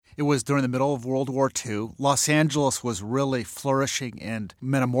It was during the middle of World War II. Los Angeles was really flourishing and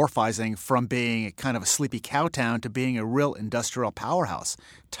metamorphizing from being kind of a sleepy cow town to being a real industrial powerhouse.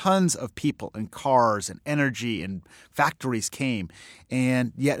 Tons of people and cars and energy and factories came.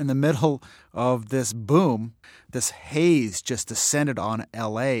 And yet in the middle of this boom, this haze just descended on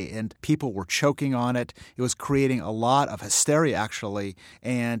L.A. and people were choking on it. It was creating a lot of hysteria, actually,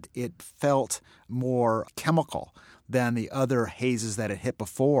 and it felt more chemical than the other hazes that had hit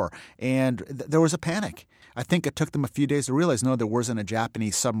before. And there was a panic. I think it took them a few days to realize, no, there wasn't a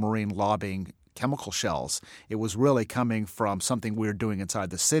Japanese submarine lobbing chemical shells. It was really coming from something we were doing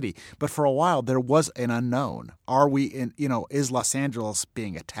inside the city. But for a while, there was an unknown. Is Los Angeles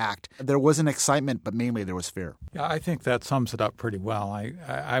being attacked? There was an excitement, but mainly there was fear. Yeah, I think that sums it up pretty well.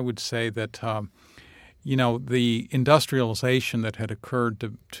 I would say that the industrialization that had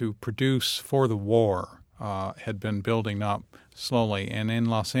occurred to produce for the war had been building up slowly. And in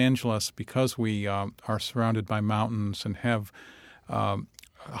Los Angeles, because we are surrounded by mountains and have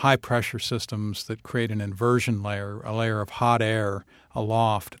high-pressure systems that create an inversion layer, a layer of hot air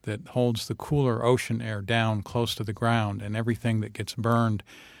aloft that holds the cooler ocean air down close to the ground, and everything that gets burned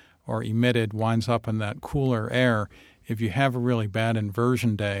or emitted winds up in that cooler air. If you have a really bad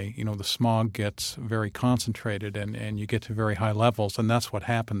inversion day, the smog gets very concentrated and you get to very high levels, and that's what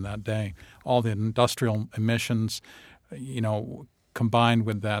happened that day. All the industrial emissions, combined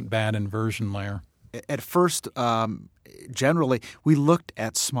with that bad inversion layer. At first, generally, we looked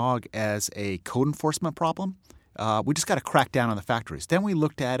at smog as a code enforcement problem. We just got to crack down on the factories. Then we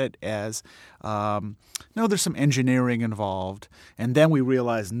looked at it as, there's some engineering involved. And then we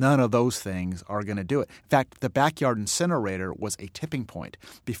realized none of those things are going to do it. In fact, the backyard incinerator was a tipping point.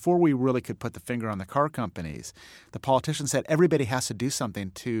 Before we really could put the finger on the car companies, the politicians said everybody has to do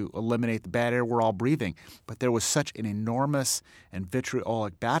something to eliminate the bad air we're all breathing. But there was such an enormous and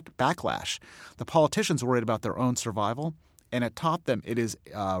vitriolic backlash. The politicians were worried about their own survival. And it taught them it is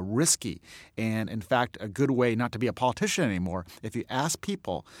risky and, in fact, a good way not to be a politician anymore if you ask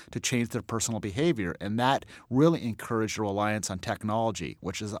people to change their personal behavior. And that really encouraged a reliance on technology,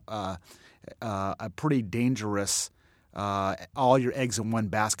 which is a pretty dangerous all your eggs in one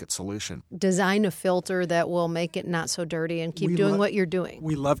basket solution. Design a filter that will make it not so dirty and keep doing what you're doing.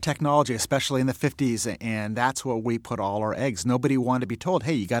 We love technology, especially in the 50s, and that's where we put all our eggs. Nobody wanted to be told,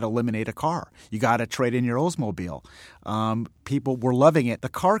 hey, you got to eliminate a car. You got to trade in your Oldsmobile. People were loving it. The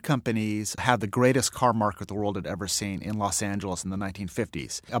car companies have the greatest car market the world had ever seen in Los Angeles in the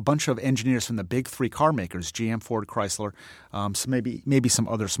 1950s. A bunch of engineers from the big three car makers, GM, Ford, Chrysler, so maybe some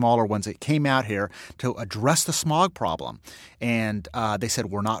other smaller ones that came out here to address the smog problem. And they said,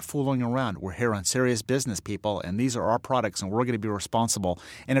 we're not fooling around. We're here on serious business, people, and these are our products, and we're going to be responsible.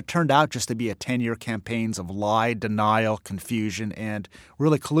 And it turned out just to be a 10-year campaigns of lie, denial, confusion, and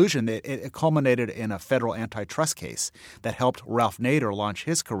really collusion. It culminated in a federal antitrust case that helped Ralph Nader launch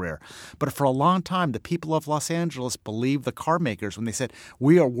his career. But for a long time, the people of Los Angeles believed the car makers when they said,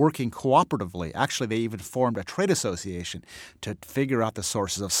 we are working cooperatively. Actually, they even formed a trade association to figure out the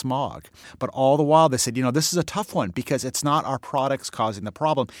sources of smog. But all the while, they said, this is a tough one because it's not our products causing the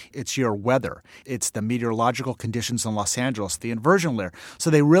problem. It's your weather. It's the meteorological conditions in Los Angeles, the inversion layer. So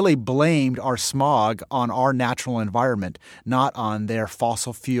they really blamed our smog on our natural environment, not on their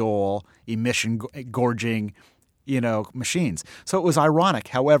fossil fuel emission gorging machines. So it was ironic.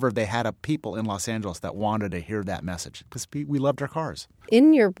 However, they had people in Los Angeles that wanted to hear that message because we loved our cars.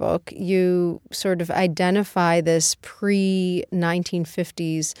 In your book, you sort of identify this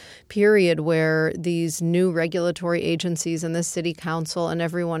pre-1950s period where these new regulatory agencies and the city council and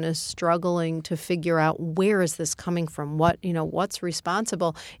everyone is struggling to figure out where is this coming from, what's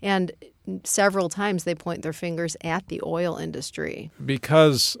responsible. And several times they point their fingers at the oil industry.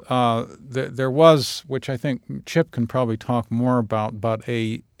 Because there was, which I think Chip can probably talk more about, but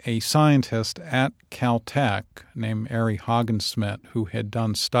a scientist at Caltech named Ari Haagen-Smit who had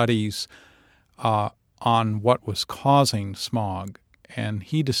done studies on what was causing smog. And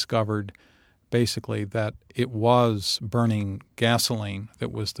he discovered basically that it was burning gasoline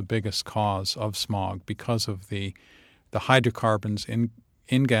that was the biggest cause of smog because of the hydrocarbons in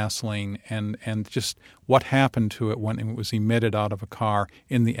gasoline and just what happened to it when it was emitted out of a car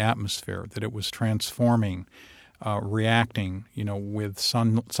in the atmosphere, that it was transforming, reacting, with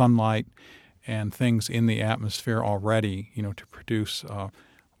sunlight and things in the atmosphere already, to produce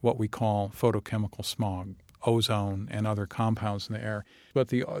what we call photochemical smog, ozone and other compounds in the air. But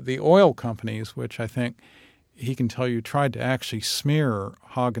the oil companies, which I think he can tell you tried to actually smear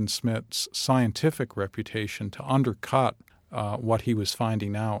Haagen-Smith's scientific reputation to undercut what he was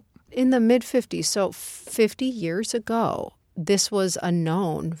finding out. In the mid-50s, so 50 years ago, this was a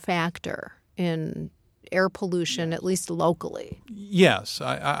known factor in air pollution, at least locally. Yes,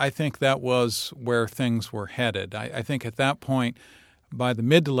 I think that was where things were headed. I think at that point, by the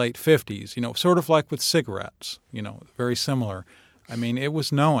mid to late 50s, sort of like with cigarettes, very similar. I mean, it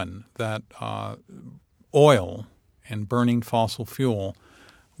was known that oil and burning fossil fuel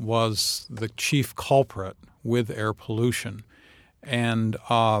was the chief culprit with air pollution. And,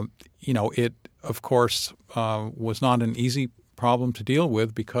 it, of course, was not an easy problem to deal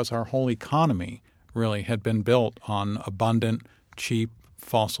with because our whole economy really had been built on abundant, cheap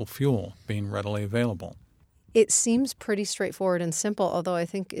fossil fuel being readily available. It seems pretty straightforward and simple, although I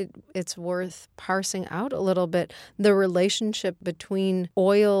think it's worth parsing out a little bit the relationship between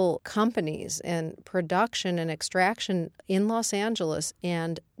oil companies and production and extraction in Los Angeles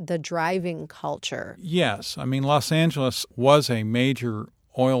and the driving culture. Yes. I mean, Los Angeles was a major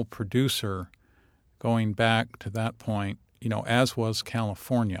oil producer going back to that point, as was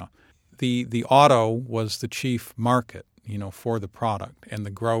California. The auto was the chief market, for the product and the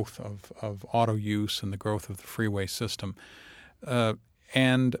growth of auto use and the growth of the freeway system.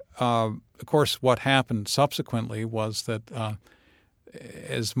 And, of course, what happened subsequently was that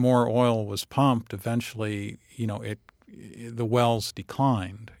as more oil was pumped, eventually, the wells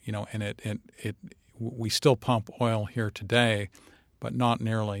declined, and we still pump oil here today, but not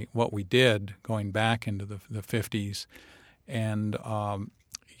nearly what we did going back into the 50s. And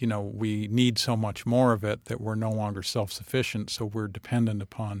we need so much more of it that we're no longer self-sufficient, so we're dependent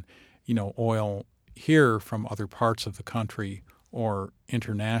upon, oil here from other parts of the country or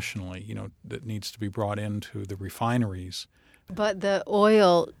internationally, that needs to be brought into the refineries. But the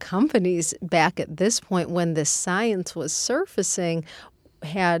oil companies back at this point when this science was surfacing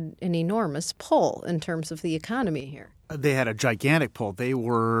had an enormous pull in terms of the economy here. They had a gigantic pull. They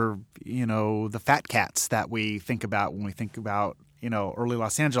were, the fat cats that we think about when we think about early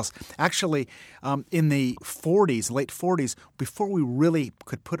Los Angeles. Actually, in the 40s, late 40s, before we really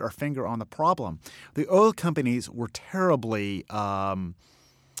could put our finger on the problem, the oil companies were terribly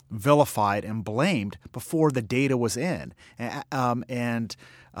vilified and blamed before the data was in. And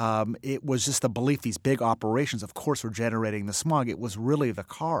it was just the belief these big operations, of course, were generating the smog. It was really the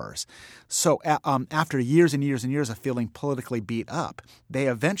cars. So after years and years and years of feeling politically beat up, they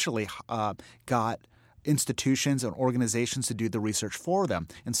eventually got institutions and organizations to do the research for them.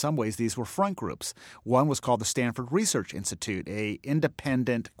 In some ways, these were front groups. One was called the Stanford Research Institute, a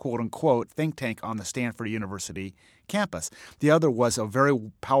independent, quote-unquote, think tank on the Stanford University campus. The other was a very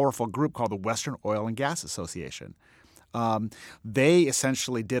powerful group called the Western Oil and Gas Association. They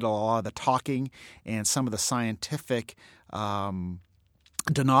essentially did a lot of the talking and some of the scientific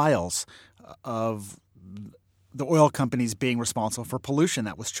denials of the oil companies being responsible for pollution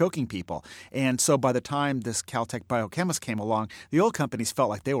that was choking people. And so by the time this Caltech biochemist came along, the oil companies felt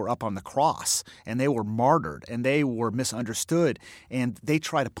like they were up on the cross and they were martyred and they were misunderstood. And they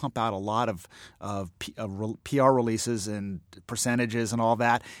tried to pump out a lot of PR releases and percentages and all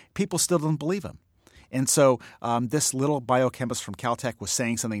that. People still didn't believe them. And so this little biochemist from Caltech was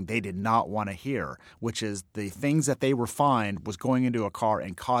saying something they did not want to hear, which is the things that they refined was going into a car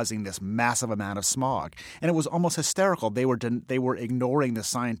and causing this massive amount of smog. And it was almost hysterical. They were ignoring the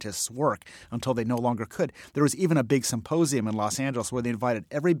scientists' work until they no longer could. There was even a big symposium in Los Angeles where they invited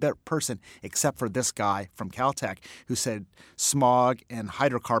every person except for this guy from Caltech who said smog and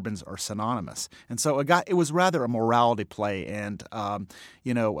hydrocarbons are synonymous. And so it was rather a morality play and a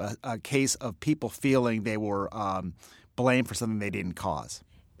case of people feeling they were blamed for something they didn't cause.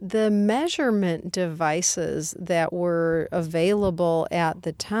 The measurement devices that were available at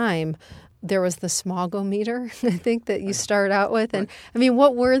the time, there was the smogometer, I think, that you start out with. And I mean,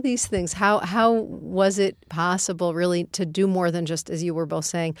 what were these things? How was it possible really to do more than just, as you were both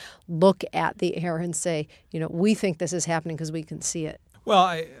saying, look at the air and say, we think this is happening because we can see it? Well,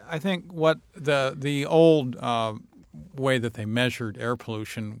 I think what the old way that they measured air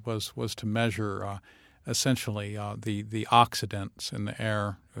pollution was to measure essentially the oxidants in the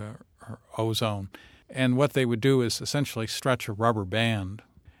air, or ozone. And what they would do is essentially stretch a rubber band,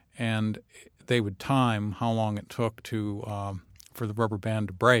 and they would time how long it took for the rubber band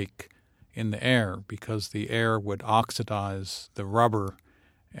to break in the air, because the air would oxidize the rubber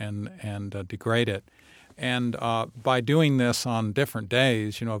and degrade it. And by doing this on different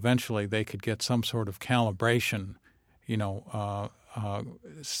days, eventually they could get some sort of calibration,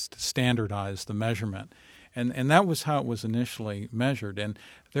 standardize the measurement. And that was how it was initially measured. And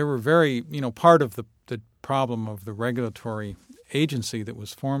there were part of the problem of the regulatory agency that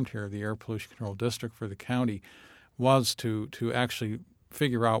was formed here, the Air Pollution Control District for the county, was to actually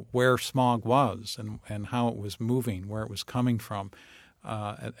figure out where smog was and how it was moving, where it was coming from,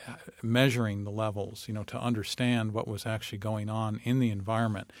 measuring the levels, to understand what was actually going on in the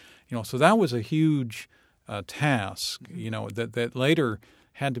environment. So that was a huge task, that later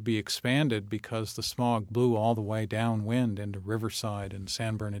had to be expanded because the smog blew all the way downwind into Riverside and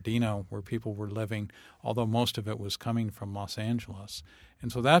San Bernardino, where people were living, although most of it was coming from Los Angeles.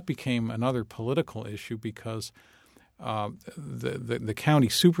 And so that became another political issue because the county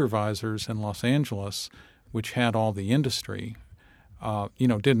supervisors in Los Angeles, which had all the industry,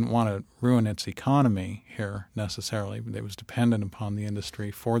 didn't want to ruin its economy here necessarily. It was dependent upon the industry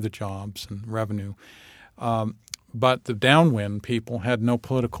for the jobs and revenue. But the downwind people had no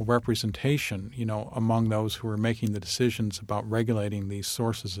political representation, among those who were making the decisions about regulating these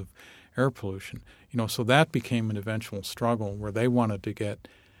sources of air pollution. So that became an eventual struggle where they wanted to get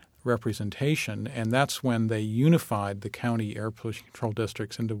representation, and that's when they unified the county air pollution control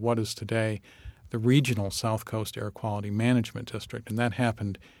districts into what is today the Regional South Coast Air Quality Management District, and that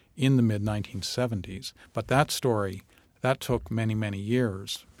happened in the mid-1970s. But that story, that took many, many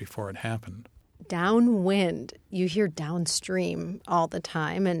years before it happened. Downwind, you hear downstream all the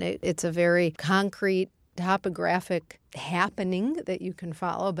time, and it's a very concrete topographic happening that you can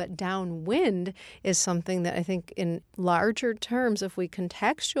follow, but downwind is something that I think in larger terms, if we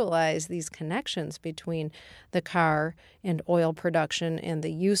contextualize these connections between the car and oil production and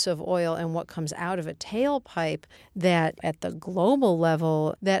the use of oil and what comes out of a tailpipe, that at the global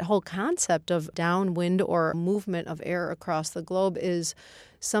level, that whole concept of downwind or movement of air across the globe is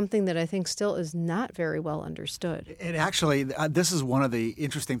something that I think still is not very well understood. And actually, this is one of the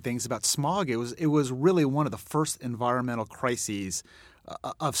interesting things about smog. It was really one of the first environmental crises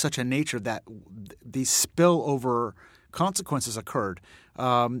of such a nature that these spillover consequences occurred.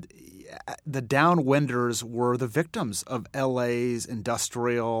 The downwinders were the victims of LA's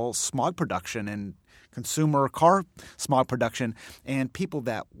industrial smog production and consumer car smog production, and people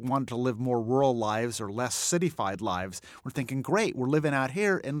that wanted to live more rural lives or less cityfied lives were thinking, great, we're living out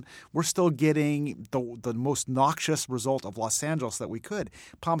here and we're still getting the most noxious result of Los Angeles that we could.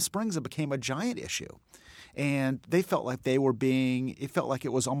 Palm Springs became a giant issue. And they felt like it felt like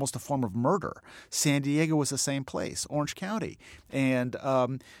it was almost a form of murder. San Diego was the same place, Orange County. And,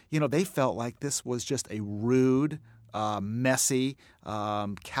 they felt like this was just a rude, messy,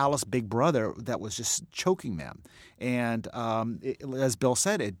 callous big brother that was just choking them. And as Bill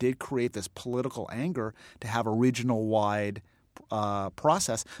said, it did create this political anger to have a regional-wide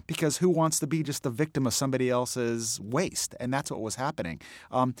process, because who wants to be just the victim of somebody else's waste? And that's what was happening.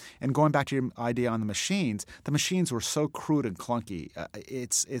 And going back to your idea on the machines were so crude and clunky.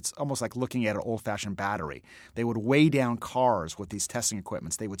 It's almost like looking at an old-fashioned battery. They would weigh down cars with these testing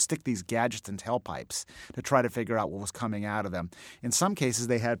equipments. They would stick these gadgets in tailpipes to try to figure out what was coming out of them. In some cases,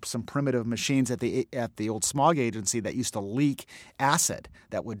 they had some primitive machines at the old smog agency that used to leak acid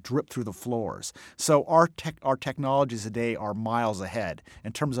that would drip through the floors. So our technologies today are miles ahead.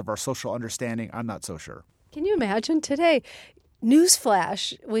 In terms of our social understanding, I'm not so sure. Can you imagine today?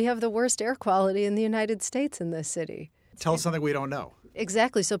 Newsflash, we have the worst air quality in the United States in this city. Tell us something we don't know.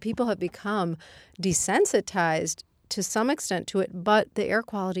 Exactly. So people have become desensitized to some extent to it, but the air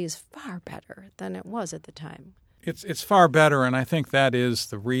quality is far better than it was at the time. It's far better, and I think that is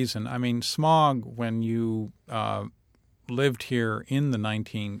the reason. I mean, smog, when you lived here in the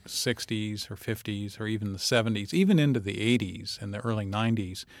 1960s or 50s or even the 70s, even into the 80s and the early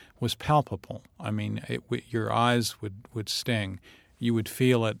 90s, was palpable. I mean, your eyes would sting. You would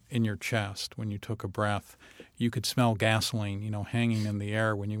feel it in your chest when you took a breath. You could smell gasoline, hanging in the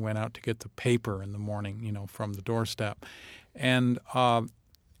air when you went out to get the paper in the morning, from the doorstep. And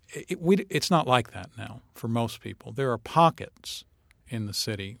it's not like that now for most people. There are pockets in the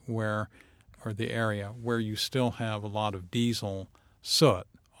city or the area where you still have a lot of diesel soot,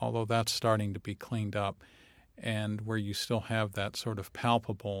 although that's starting to be cleaned up, and where you still have that sort of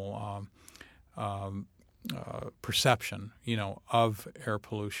palpable perception, of air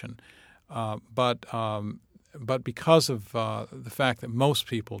pollution. But because of the fact that most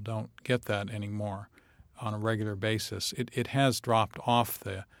people don't get that anymore on a regular basis, it has dropped off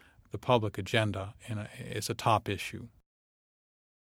the public agenda, and it's a top issue